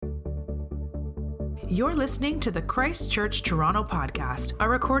You're listening to the Christ Church Toronto podcast, a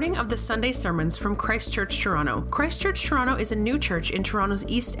recording of the Sunday sermons from Christ Church Toronto. Christ Church Toronto is a new church in Toronto's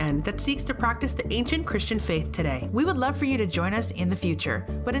East End that seeks to practice the ancient Christian faith today. We would love for you to join us in the future,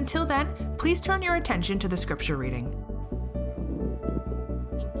 but until then, please turn your attention to the scripture reading.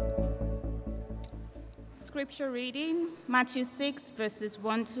 Scripture reading, Matthew 6, verses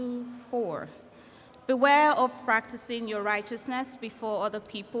 1 to 4. Beware of practicing your righteousness before other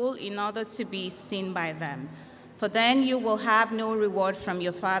people in order to be seen by them, for then you will have no reward from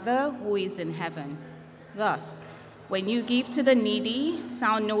your Father who is in heaven. Thus, when you give to the needy,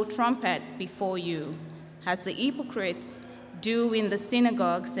 sound no trumpet before you, as the hypocrites do in the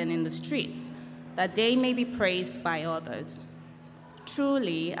synagogues and in the streets, that they may be praised by others.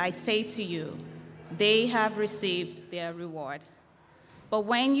 Truly, I say to you, they have received their reward. But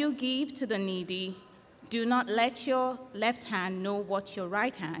when you give to the needy, do not let your left hand know what your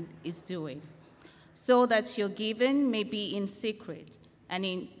right hand is doing, so that your giving may be in secret,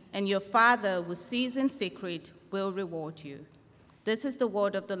 and your Father who sees in secret will reward you. This is the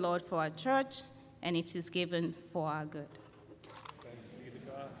word of the Lord for our church, and it is given for our good. Thanks be to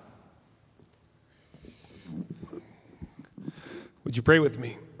God. Would you pray with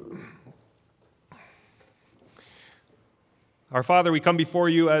me? Our Father, we come before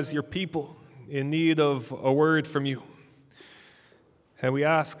you as your people in need of a word from you. And we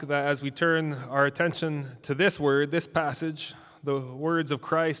ask that as we turn our attention to this word, this passage, the words of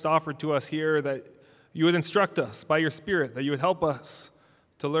Christ offered to us here, that you would instruct us by your Spirit, that you would help us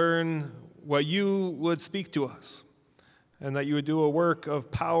to learn what you would speak to us, and that you would do a work of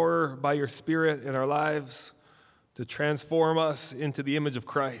power by your Spirit in our lives to transform us into the image of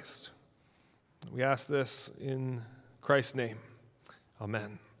Christ. We ask this in Christ's name.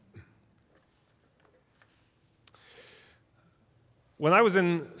 Amen. When I was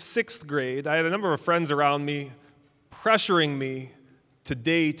in 6th grade, I had a number of friends around me pressuring me to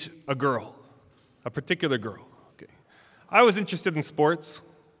date a girl, a particular girl. Okay. I was interested in sports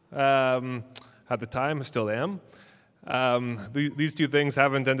at the time, I still am. These two things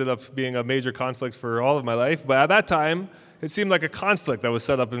haven't ended up being a major conflict for all of my life, but at that time, it seemed like a conflict that was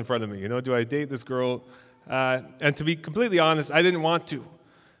set up in front of me. Do I date this girl? And to be completely honest, I didn't want to.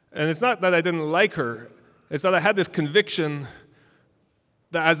 And it's not that I didn't like her, it's that I had this conviction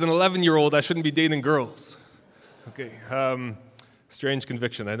that as an 11-year-old, I shouldn't be dating girls. Okay, strange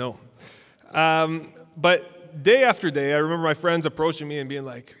conviction, I know. But day after day, I remember my friends approaching me and being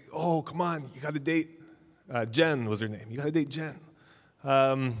like, oh, come on, you got to date Jen was her name. You got to date Jen.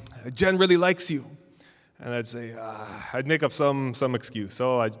 Jen really likes you. And I'd say, I'd make up some excuse.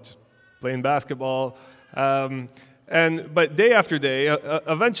 So I just playing basketball. But day after day,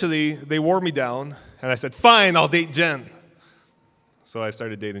 eventually they wore me down, and I said, fine, I'll date Jen. So I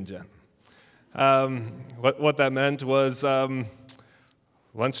started dating Jen. What that meant was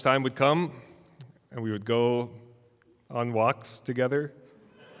lunchtime would come, and we would go on walks together.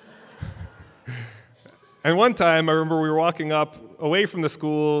 And one time, I remember we were walking up away from the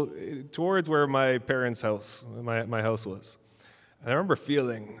school towards where my parents' house, my house was. And I remember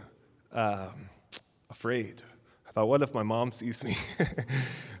feeling afraid. I thought, what if my mom sees me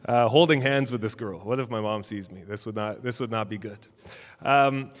holding hands with this girl? What if my mom sees me? This would not be good.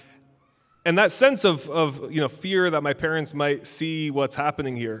 And that sense of fear that my parents might see what's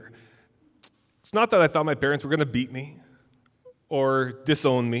happening here. It's not that I thought my parents were going to beat me, or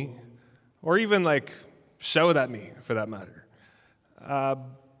disown me, or even shout at me, for that matter.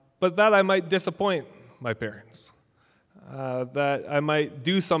 But that I might disappoint my parents. That I might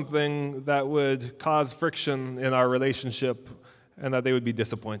do something that would cause friction in our relationship, and that they would be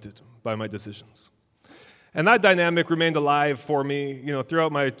disappointed by my decisions. And that dynamic remained alive for me,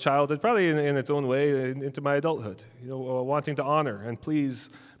 throughout my childhood, probably in its own way, into my adulthood, wanting to honor and please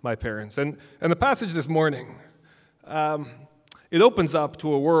my parents. And the passage this morning, it opens up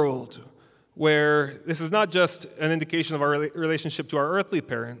to a world where this is not just an indication of our relationship to our earthly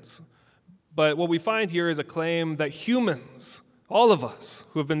parents, but what we find here is a claim that humans, all of us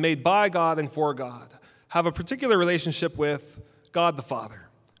who have been made by God and for God, have a particular relationship with God the Father,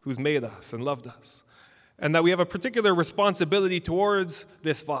 who's made us and loved us. And that we have a particular responsibility towards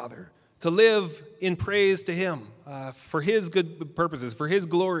this Father to live in praise to Him for His good purposes, for His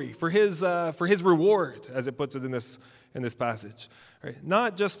glory, for His reward, as it puts it in this passage. Right?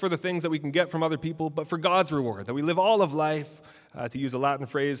 Not just for the things that we can get from other people, but for God's reward, that we live all of life, to use a Latin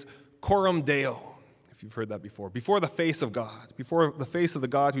phrase, coram Deo, if you've heard that before the face of God, before the face of the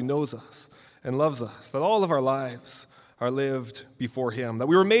God who knows us and loves us, that all of our lives are lived before Him, that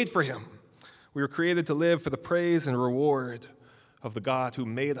we were made for Him. We were created to live for the praise and reward of the God who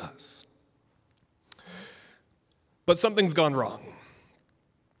made us. but something's gone wrong.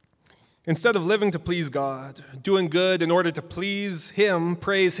 Instead of living to please God, doing good in order to please Him,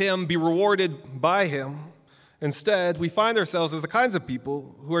 praise Him, be rewarded by Him, instead, we find ourselves as the kinds of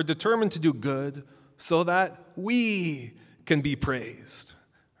people who are determined to do good so that we can be praised.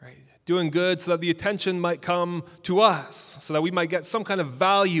 Right? Doing good so that the attention might come to us, so that we might get some kind of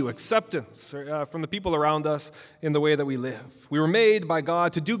value, acceptance from the people around us in the way that we live. We were made by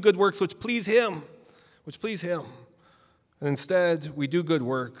God to do good works which please Him, And instead, we do good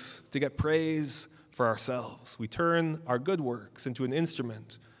works to get praise for ourselves. We turn our good works into an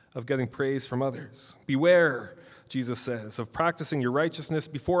instrument of getting praise from others. Beware, Jesus says, of practicing your righteousness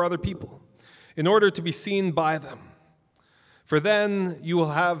before other people in order to be seen by them. For then you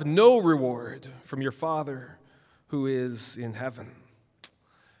will have no reward from your Father who is in heaven.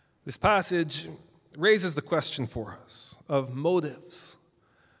 This passage raises the question for us of motives.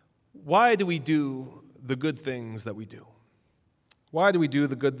 Why do we do the good things that we do? Why do we do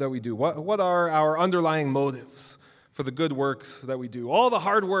the good that we do? What are our underlying motives for the good works that we do? All the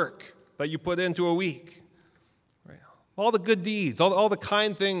hard work that you put into a week, right? All the good deeds, all the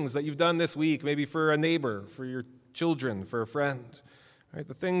kind things that you've done this week, maybe for a neighbor, for your children, for a friend, right?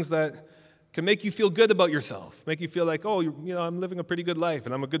 The things that can make you feel good about yourself, make you feel like, oh, I'm living a pretty good life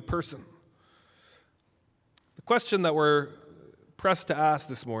and I'm a good person. The question that we're pressed to ask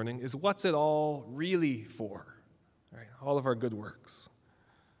this morning is, what's it all really for? Right, all of our good works.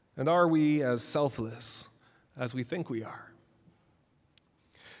 And are we as selfless as we think we are?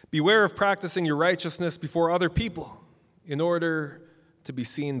 Beware of practicing your righteousness before other people in order to be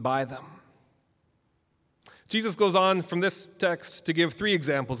seen by them. Jesus goes on from this text to give 3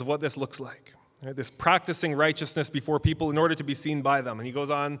 examples of what this looks like. Right, this practicing righteousness before people in order to be seen by them. And he goes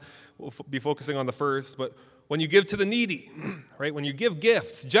on, we'll be focusing on the first, but when you give to the needy, right, when you give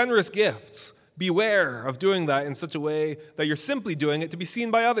gifts, generous gifts, beware of doing that in such a way that you're simply doing it to be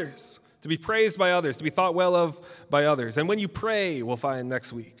seen by others, to be praised by others, to be thought well of by others. And when you pray, we'll find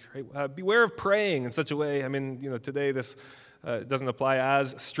next week, right? Beware of praying in such a way. I mean, today this doesn't apply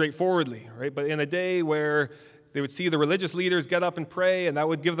as straightforwardly, right? But in a day where they would see the religious leaders get up and pray, and that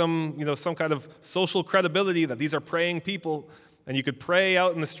would give them, some kind of social credibility that these are praying people. And you could pray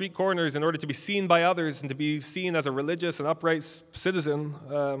out in the street corners in order to be seen by others and to be seen as a religious and upright citizen.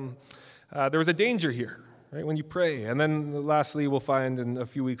 There was a danger here, right, when you pray. And then lastly, we'll find in a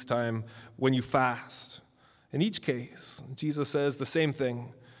few weeks' time when you fast. In each case, Jesus says the same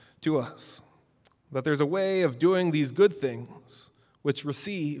thing to us, that there's a way of doing these good things which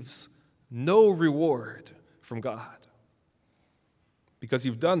receives no reward from God, because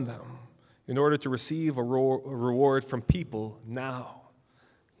you've done them in order to receive a reward from people now.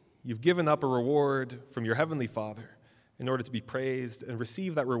 You've given up a reward from your Heavenly Father in order to be praised and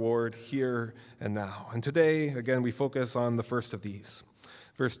receive that reward here and now. And today, again, we focus on the first of these.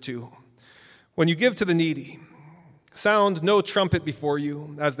 Verse 2, when you give to the needy, sound no trumpet before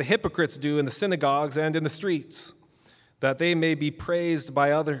you, as the hypocrites do in the synagogues and in the streets, that they may be praised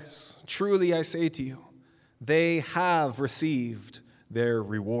by others. Truly I say to you, they have received their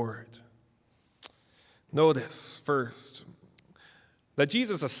reward. Notice first that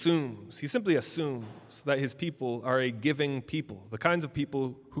Jesus he simply assumes that his people are a giving people, the kinds of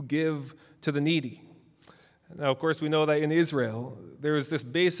people who give to the needy. Now, of course, we know that in Israel, there was this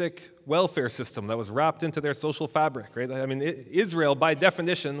basic welfare system that was wrapped into their social fabric, right? I mean, Israel, by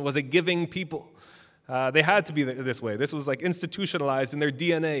definition, was a giving people. They had to be this way. This was like institutionalized in their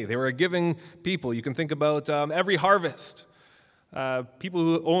DNA. They were a giving people. You can think about every harvest. People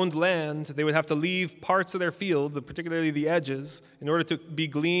who owned land, they would have to leave parts of their field, particularly the edges, in order to be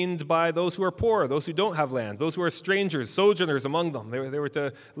gleaned by those who are poor, those who don't have land, those who are strangers, sojourners among them. They were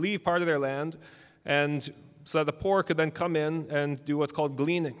to leave part of their land, and so that the poor could then come in and do what's called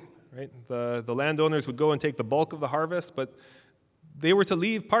gleaning. Right? The landowners would go and take the bulk of the harvest, but they were to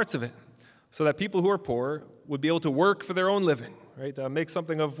leave parts of it so that people who are poor would be able to work for their own living. Right, make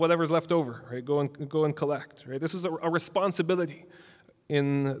something of whatever's left over. Right, go and collect. Right, this was a responsibility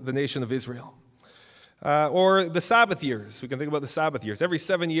in the nation of Israel. Or the Sabbath years. We can think about the Sabbath years. Every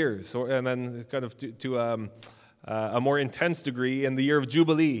 7 years, and then kind of to a more intense degree in the year of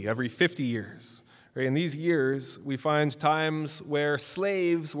Jubilee, every 50 years. Right, in these years, we find times where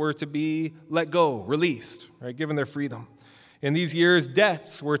slaves were to be let go, released, right, given their freedom. In these years,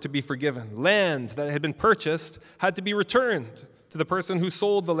 debts were to be forgiven. Land that had been purchased had to be returned to the person who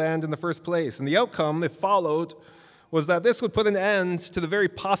sold the land in the first place. And the outcome, if followed, was that this would put an end to the very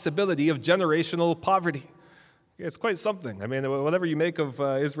possibility of generational poverty. It's quite something. I mean, whatever you make of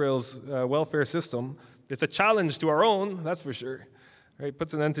Israel's welfare system, it's a challenge to our own, that's for sure. Right? It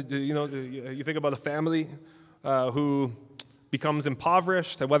puts an end to, you think about a family who becomes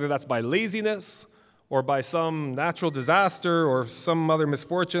impoverished, and whether that's by laziness or by some natural disaster or some other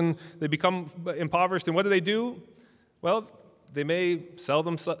misfortune, they become impoverished. And what do? Well, they may sell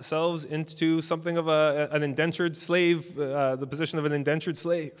themselves into something of an indentured slave, the position of an indentured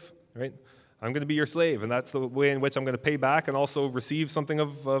slave, right? I'm going to be your slave, and that's the way in which I'm going to pay back and also receive something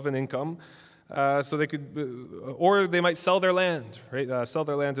of an income. So they could, or they might sell their land, right? Sell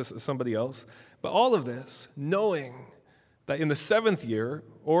their land to somebody else. But all of this, knowing that in the 7th year,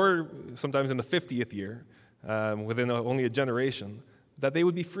 or sometimes in the 50th year, within only a generation, that they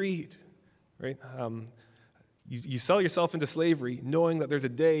would be freed, right? You sell yourself into slavery knowing that there's a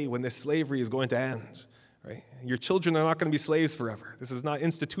day when this slavery is going to end, right? Your children are not going to be slaves forever. This is not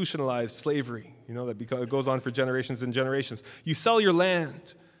institutionalized slavery, that goes on for generations and generations. You sell your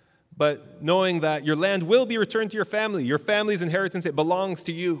land, but knowing that your land will be returned to your family. Your family's inheritance, it belongs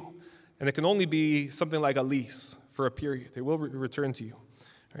to you. And it can only be something like a lease for a period. It will return to you.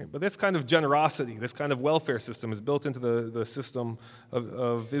 Right? But this kind of generosity, this kind of welfare system is built into the system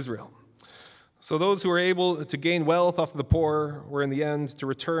of Israel. So those who were able to gain wealth off the poor were in the end to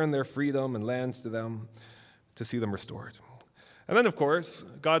return their freedom and land to them, to see them restored. And then, of course,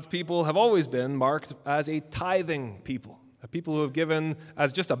 God's people have always been marked as a tithing people, a people who have given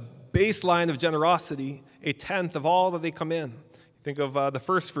as just a baseline of generosity a tenth of all that they come in. Think of the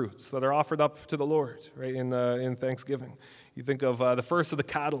first fruits that are offered up to the Lord, right, in Thanksgiving. You think of the first of the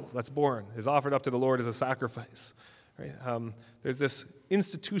cattle that's born is offered up to the Lord as a sacrifice. Right? There's this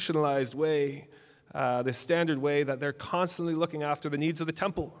institutionalized way, this standard way that they're constantly looking after the needs of the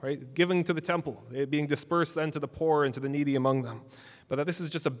temple, right? Giving to the temple, it being dispersed then to the poor and to the needy among them. But that this is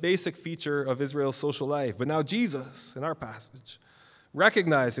just a basic feature of Israel's social life. But now Jesus, in our passage,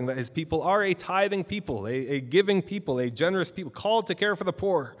 recognizing that his people are a tithing people, a giving people, a generous people, called to care for the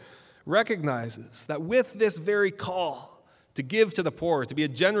poor, recognizes that with this very call to give to the poor, to be a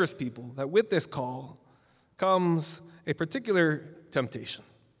generous people, that with this call comes a particular temptation.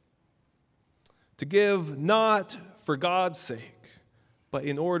 To give not for God's sake, but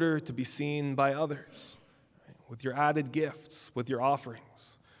in order to be seen by others, right? With your added gifts, with your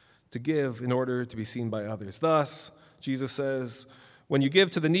offerings, to give in order to be seen by others. Thus, Jesus says, when you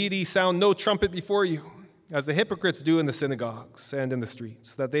give to the needy, sound no trumpet before you, as the hypocrites do in the synagogues and in the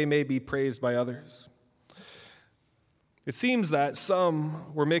streets, that they may be praised by others. It seems that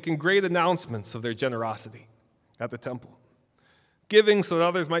some were making great announcements of their generosity at the temple, giving so that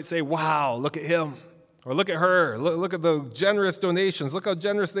others might say, wow, look at him, or look at her, look at the generous donations, look how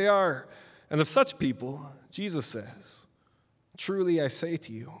generous they are. And of such people, Jesus says, truly I say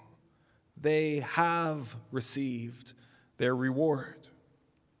to you, they have received their reward.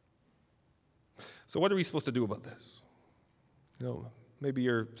 So what are we supposed to do about this? Maybe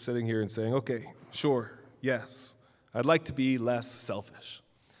you're sitting here and saying, okay, sure, yes, I'd like to be less selfish.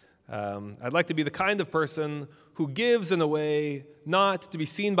 I'd like to be the kind of person who gives in a way not to be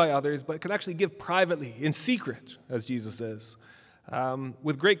seen by others, but can actually give privately, in secret, as Jesus says,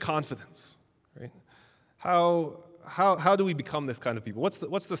 with great confidence. Right? How do we become this kind of people? What's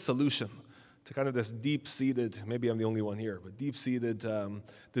the solution to kind of this deep-seated, maybe I'm the only one here, but deep-seated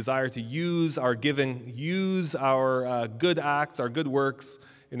desire to use our giving, use our good acts, our good works,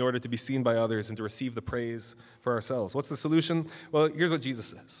 in order to be seen by others and to receive the praise for ourselves? What's the solution? Well, here's what Jesus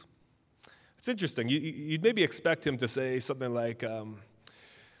says. It's interesting. You'd maybe expect him to say something like, you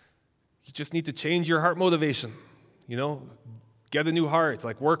just need to change your heart motivation, get a new heart,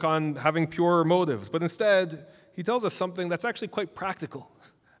 like work on having pure motives. But instead, he tells us something that's actually quite practical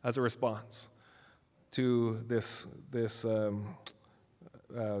as a response to this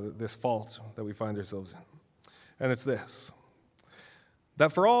fault that we find ourselves in. And it's this: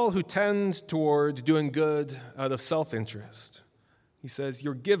 that for all who tend toward doing good out of self-interest, he says,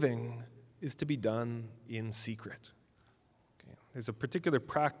 your giving is to be done in secret. Okay. There's a particular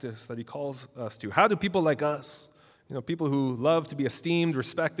practice that he calls us to. How do people like us, people who love to be esteemed,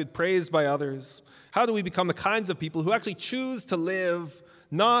 respected, praised by others, how do we become the kinds of people who actually choose to live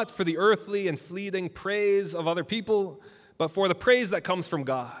not for the earthly and fleeting praise of other people, but for the praise that comes from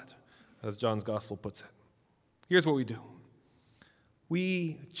God, as John's gospel puts it? Here's what we do.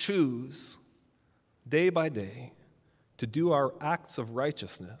 We choose day by day to do our acts of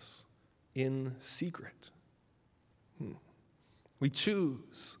righteousness in secret. We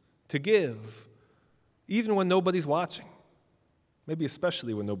choose to give even when nobody's watching, maybe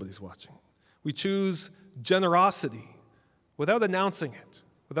especially when nobody's watching. We choose generosity without announcing it,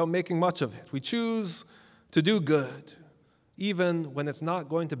 without making much of it. We choose to do good even when it's not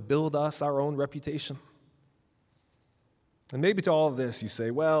going to build us our own reputation. And maybe to all of this you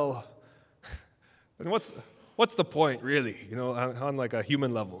say, well, and what's what's the point really, on like a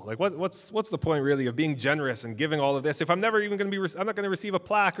human level? Like what's the point really of being generous and giving all of this if I'm never even going to I'm not going to receive a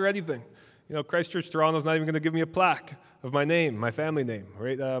plaque or anything? Christ Church Toronto's not even going to give me a plaque of my name, my family name,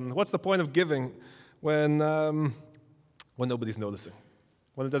 right? What's the point of giving when nobody's noticing,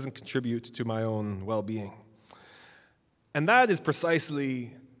 when it doesn't contribute to my own well-being? And that is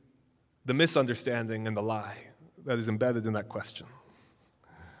precisely the misunderstanding and the lie that is embedded in that question.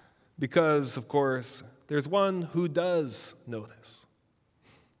 Because, of course, there's one who does notice,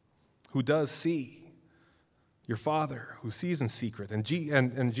 who does see. Your Father who sees in secret. And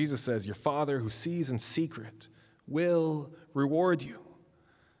Jesus says, your Father who sees in secret will reward you.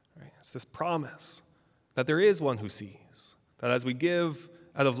 Right? It's this promise that there is one who sees, that as we give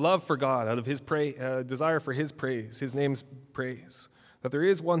out of love for God, out of his desire for his praise, his name's praise, that there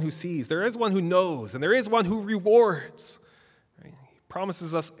is one who sees, there is one who knows, and there is one who rewards. Right? He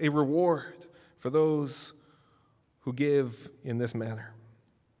promises us a reward for those who give in this manner.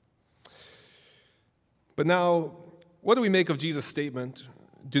 But now, what do we make of Jesus' statement?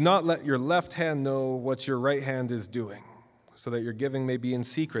 Do not let your left hand know what your right hand is doing, so that your giving may be in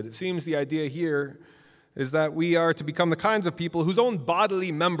secret. It seems the idea here is that we are to become the kinds of people whose own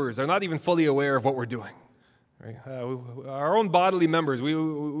bodily members are not even fully aware of what we're doing. Right? Our own bodily members, we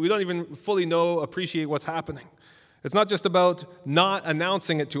don't even fully appreciate what's happening. It's not just about not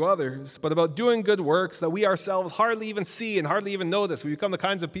announcing it to others, but about doing good works that we ourselves hardly even see and hardly even notice. We become the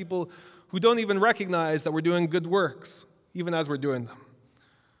kinds of people who don't even recognize that we're doing good works, even as we're doing them.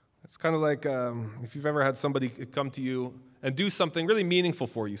 It's kind of like if you've ever had somebody come to you and do something really meaningful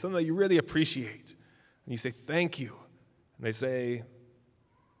for you, something that you really appreciate, and you say, thank you. And they say,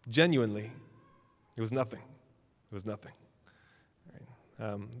 genuinely, it was nothing. It was nothing.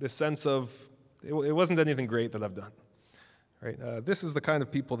 Right? This sense of, it wasn't anything great that I've done. Right? This is the kind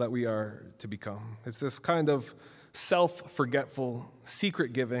of people that we are to become. It's this kind of self-forgetful,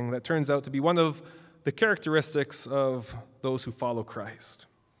 secret giving that turns out to be one of the characteristics of those who follow Christ.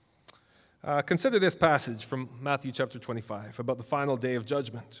 Consider this passage from Matthew chapter 25 about the final day of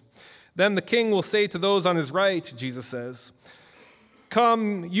judgment. Then the king will say to those on his right, Jesus says,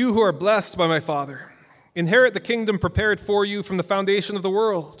 come, you who are blessed by my Father, inherit the kingdom prepared for you from the foundation of the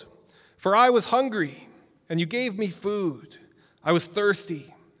world. For I was hungry, and you gave me food. I was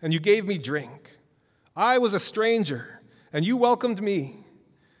thirsty, and you gave me drink. I was a stranger, and you welcomed me.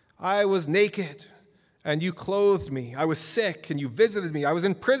 I was naked, and you clothed me. I was sick, and you visited me. I was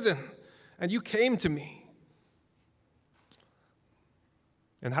in prison, and you came to me.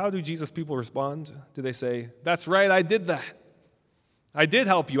 And how do Jesus' people respond? Do they say, that's right, I did that. I did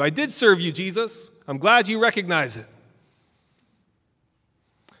help you. I did serve you, Jesus. I'm glad you recognize it.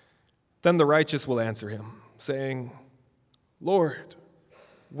 Then the righteous will answer him, saying, Lord,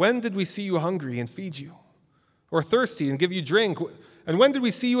 when did we see you hungry and feed you, or thirsty and give you drink? And when did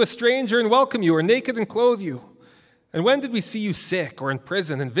we see you a stranger and welcome you, or naked and clothe you? And when did we see you sick or in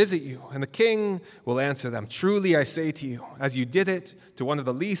prison and visit you? And the king will answer them, truly I say to you, as you did it to one of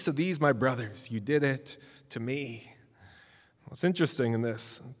the least of these my brothers, you did it to me. What's interesting in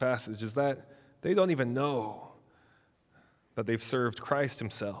this passage is that they don't even know that they've served Christ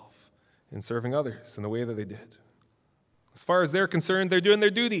himself in serving others in the way that they did. As far as they're concerned, they're doing their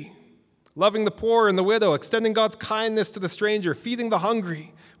duty, loving the poor and the widow, extending God's kindness to the stranger, feeding the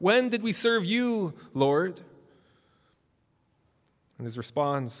hungry. When did we serve you, Lord? And his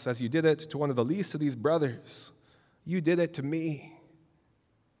response, as you did it to one of the least of these brothers, you did it to me.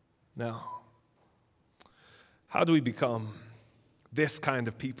 Now, how do we become this kind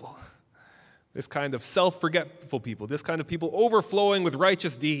of people? This kind of self-forgetful people, this kind of people overflowing with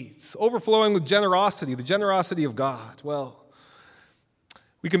righteous deeds, overflowing with generosity, the generosity of God. Well,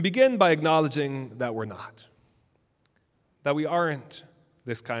 we can begin by acknowledging that we're not, that we aren't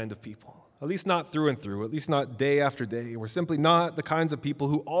this kind of people, at least not through and through, at least not day after day. We're simply not the kinds of people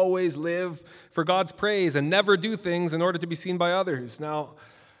who always live for God's praise and never do things in order to be seen by others. Now,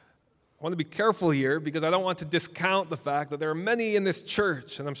 I want to be careful here because I don't want to discount the fact that there are many in this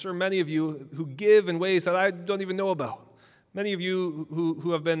church, and I'm sure many of you who give in ways that I don't even know about. Many of you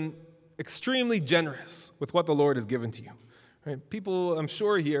who have been extremely generous with what the Lord has given to you. Right? People, I'm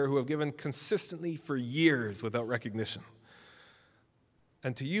sure, here who have given consistently for years without recognition.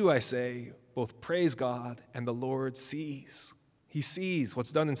 And to you I say, both praise God and the Lord sees. He sees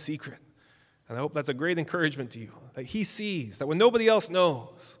what's done in secret. And I hope that's a great encouragement to you, that he sees, that when nobody else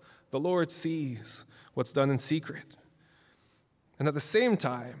knows, the Lord sees what's done in secret. And at the same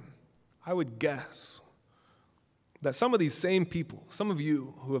time, I would guess that some of these same people, some of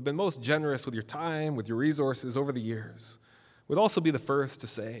you who have been most generous with your time, with your resources over the years, would also be the first to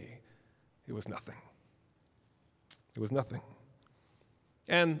say, it was nothing. It was nothing.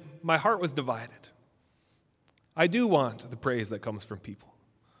 And my heart was divided. I do want the praise that comes from people.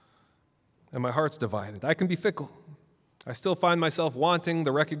 And my heart's divided. I can be fickle. I still find myself wanting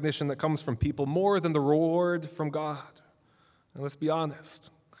the recognition that comes from people more than the reward from God. And let's be honest,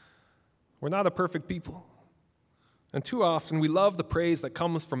 we're not a perfect people. And too often we love the praise that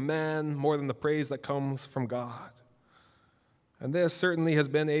comes from man more than the praise that comes from God. And this certainly has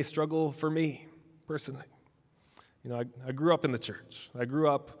been a struggle for me personally. I grew up in the church. I grew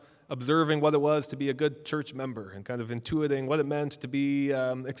up observing what it was to be a good church member and kind of intuiting what it meant to be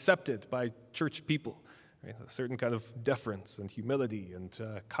accepted by church people. Right? A certain kind of deference and humility and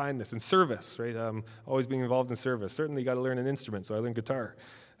kindness and service. Right? Always being involved in service. Certainly, you got to learn an instrument, so I learned guitar.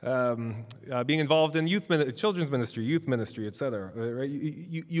 Being involved in children's ministry, youth ministry, etc. Right?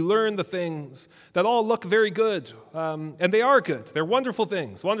 You learn the things that all look very good, and they are good. They're wonderful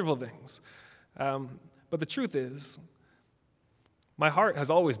things. But the truth is, my heart has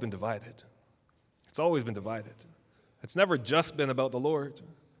always been divided. It's always been divided. It's never just been about the Lord.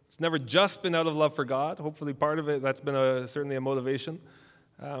 It's never just been out of love for God. Hopefully part of it, that's been certainly a motivation.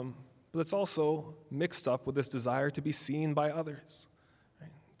 But it's also mixed up with this desire to be seen by others,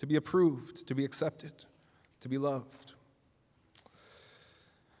 right? To be approved, to be accepted, to be loved.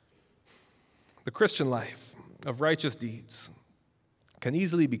 The Christian life of righteous deeds can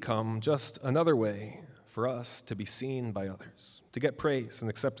easily become just another way for us to be seen by others, to get praise and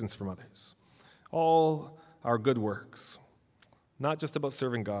acceptance from others. All our good works, not just about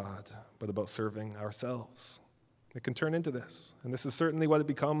serving God, but about serving ourselves. It can turn into this, and this is certainly what it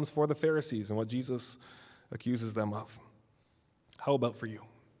becomes for the Pharisees and what Jesus accuses them of. How about for you?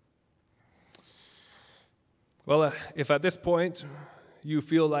 Well, if at this point you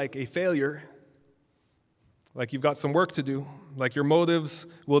feel like a failure, like you've got some work to do, like your motives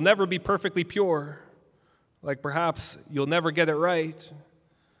will never be perfectly pure, like perhaps you'll never get it right,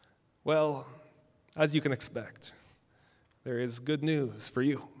 well, as you can expect, there is good news for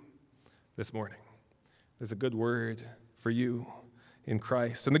you this morning. There's a good word for you in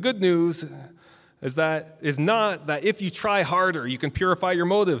Christ. And the good news is not that if you try harder, you can purify your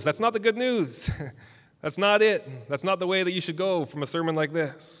motives. That's not the good news. That's not it. That's not the way that you should go from a sermon like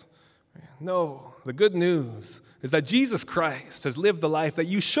this. No, the good news is that Jesus Christ has lived the life that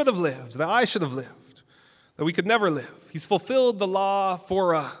you should have lived, that I should have lived, that we could never live. He's fulfilled the law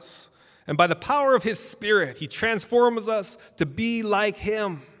for us. And by the power of his Spirit, he transforms us to be like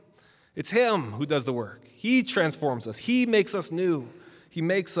him. It's him who does the work. He transforms us. He makes us new. He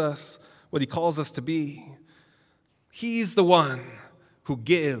makes us what he calls us to be. He's the one who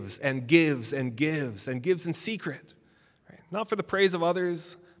gives and gives and gives and gives in secret. Right? Not for the praise of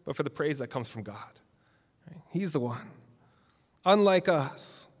others, but for the praise that comes from God. Right? He's the one. Unlike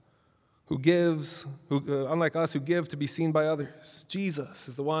us who give to be seen by others, Jesus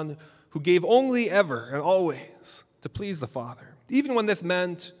is the one who gave only ever and always to please the Father, even when this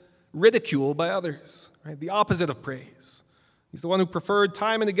meant ridicule by others, right? The opposite of praise. He's the one who preferred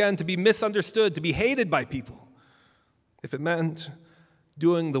time and again to be misunderstood, to be hated by people, if it meant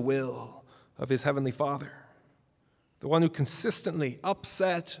doing the will of his heavenly Father. The one who consistently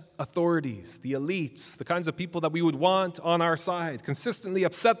upset authorities, the elites, the kinds of people that we would want on our side, consistently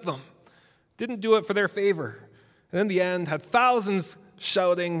upset them, didn't do it for their favor, and in the end had thousands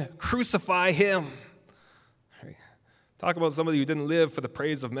shouting, "Crucify him." Right? Talk about somebody who didn't live for the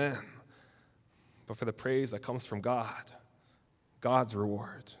praise of man, but for the praise that comes from God, God's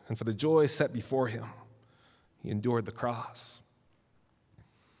reward. And for the joy set before him, he endured the cross.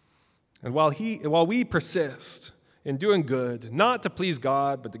 And while we persist in doing good, not to please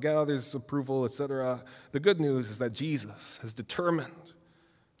God, but to get others' approval, etc., the good news is that Jesus has determined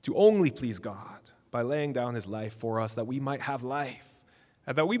to only please God by laying down his life for us, that we might have life,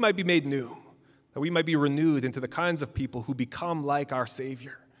 and that we might be made new, that we might be renewed into the kinds of people who become like our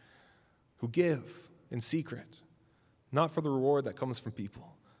Savior, who give in secret, not for the reward that comes from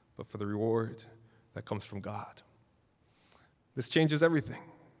people, but for the reward that comes from God. This changes everything.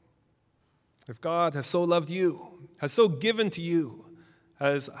 If God has so loved you, has so given to you,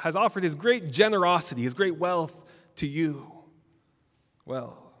 has offered his great generosity, his great wealth to you,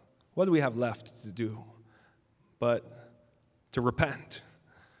 well, what do we have left to do but to repent?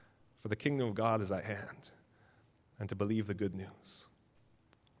 For the kingdom of God is at hand, and to believe the good news.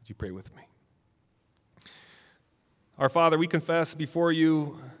 Would you pray with me? Our Father, we confess before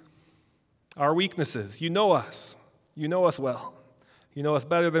you our weaknesses. You know us. You know us well. You know us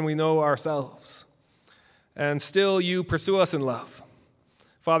better than we know ourselves. And still you pursue us in love.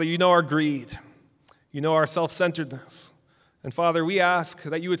 Father, you know our greed. You know our self-centeredness. And Father, we ask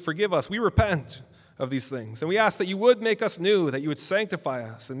that you would forgive us. We repent of these things. And we ask that you would make us new, that you would sanctify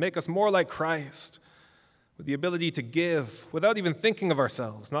us and make us more like Christ, with the ability to give without even thinking of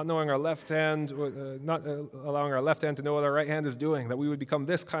ourselves, not knowing our left hand, not allowing our left hand to know what our right hand is doing, that we would become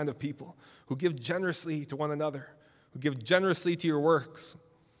this kind of people who give generously to one another, who give generously to your works.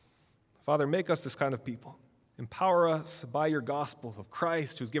 Father, make us this kind of people. Empower us by your gospel of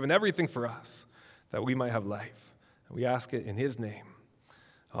Christ, who's given everything for us, that we might have life. And we ask it in his name.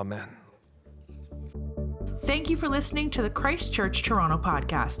 Amen. Thank you for listening to the Christ Church Toronto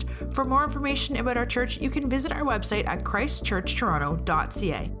podcast. For more information about our church, you can visit our website at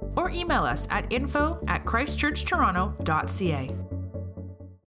christchurchtoronto.ca or email us at info@christchurchtoronto.ca.